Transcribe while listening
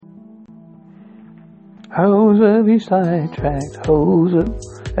Holsworthy sidetracked,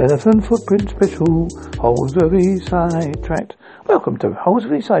 elephant footprint special, Holsworthy sidetracked. Welcome to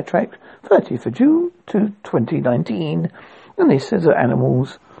Holsworthy sidetracked, 30th of June to 2019. And this is the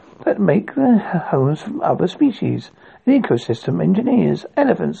animals that make their homes from other species. The ecosystem engineers,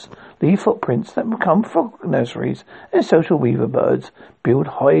 elephants, leave footprints that become frog nurseries, and social weaver birds build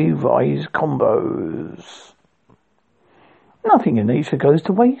high-rise combos. Nothing in nature goes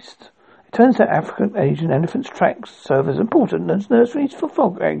to waste. It turns out African Asian elephants' tracks serve as important as nurseries for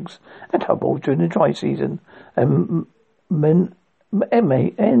frog eggs and hubble during the dry season. M-A-N-M-Y-N-M-A-R,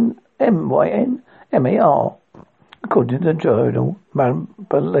 according to the journal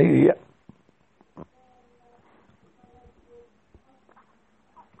Mambalia.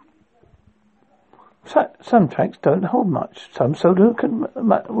 Some tracks don't hold much. Some soda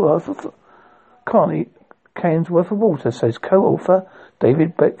cans worth of water, says co-author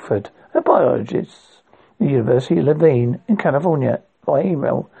David Beckford, a biologist at the University of Levine in California, by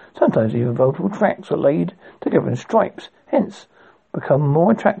email. Sometimes even multiple tracks are laid together in stripes, hence become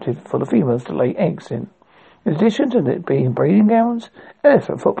more attractive for the females to lay eggs in. In addition to it being breeding grounds,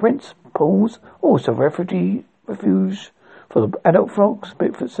 elephant footprints, pools, also refuge for the adult frogs,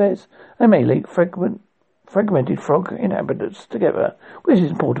 Beckford says, and may link fragmented frog inhabitants together, which is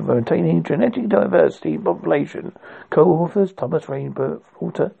important for maintaining genetic diversity in population. Co-authors Thomas Rainwater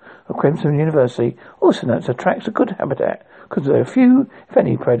of Clemson University also notes that tracks a good habitat because there are few, if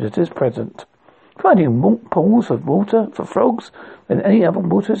any, predators present. Finding pools of water for frogs and any other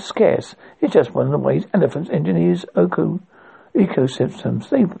water is scarce. It's just one of the ways elephants engineers ecosystems.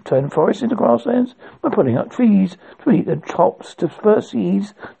 They turn forests into grasslands by putting up trees to eat the tops, disperse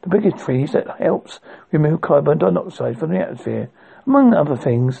seeds, the biggest trees that helps remove carbon dioxide from the atmosphere. Among other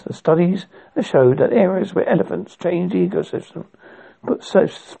things, the studies have showed that areas where elephants change the ecosystem, but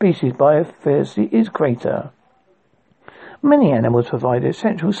such species biodiversity is greater. Many animals provide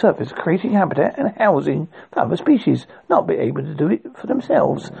essential service, creating habitat and housing for other species, not be able to do it for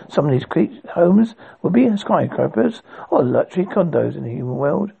themselves. Some of these homes will be skyscrapers or luxury condos in the human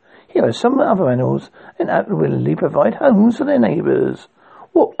world. Here are some other animals that willingly provide homes for their neighbours.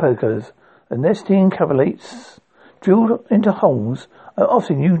 Woodpeckers, the nesting cavillates drilled into holes are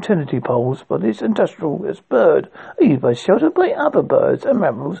often utility poles for this industrialist bird, are used by sheltered by other birds and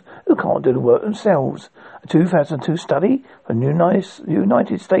mammals who can't do the work themselves. A 2002 study from the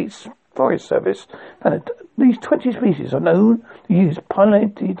United States Forest Service found that at least 20 species are known to use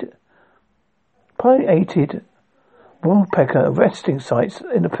pileated woodpecker resting sites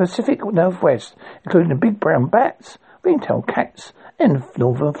in the Pacific Northwest, including the big brown bats, ringtail cats, and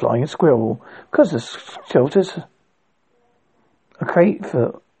northern flying squirrel, because the shelters create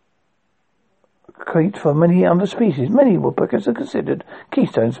for many other species. Many woodpeckers are considered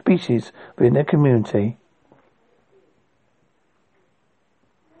keystone species within their community.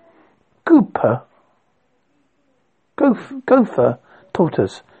 Gopher tortoise, Gopher.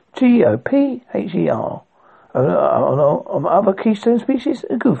 Other keystone species,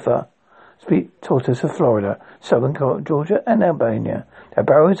 a gopher tortoise of Florida, southern Georgia, and Albania. Their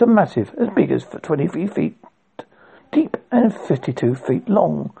burrows are massive, as big as 23 feet deep and 52 feet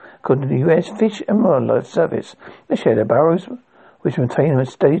long, according to the U.S. Fish and Wildlife Service. They share their burrows, which maintain a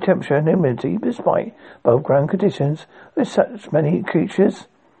steady temperature and humidity despite above-ground conditions, with such many creatures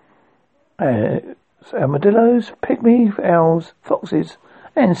as armadillos, pygmy owls, foxes,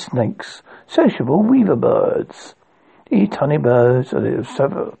 and snakes. Sociable weaver birds. These tiny birds are the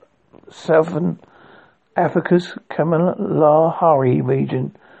southern Africa's Kalahari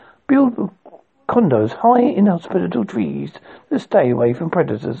region build condos high in hospitable trees to stay away from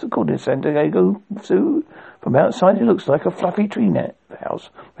predators. According to San Diego Zoo, from outside it looks like a fluffy tree net house.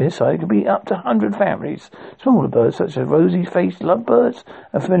 From inside it can be up to 100 families. Smaller birds such as rosy-faced lovebirds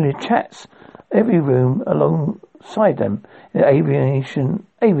and familiar chats every room alongside them. In an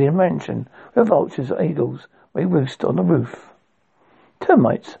avian mansion where vultures or eagles may roost on the roof.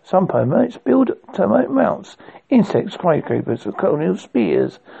 Termites. Some termites build termite mounts, insect skyscrapers with colonial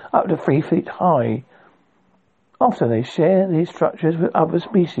spears up to 3 feet high. Often they share these structures with other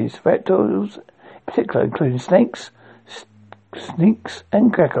species, reptiles in particular, including snakes,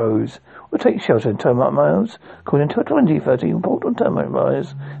 and geckos, will take shelter in termite mounds. According to a 2013 report on termite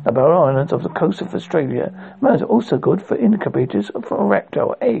mounds, the Barrow Islands off the coast of Australia, mounds are also good for incubators for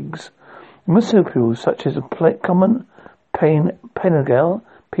reptile eggs. Marsupials such as a common Penagal,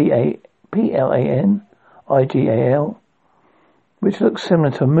 Planigal, which looks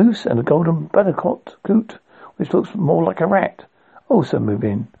similar to a moose, and a golden bandicoot, which looks more like a rat, also move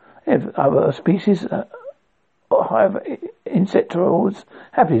in. Other species However, insectivores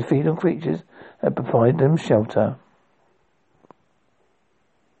happy to feed on creatures that provide them shelter.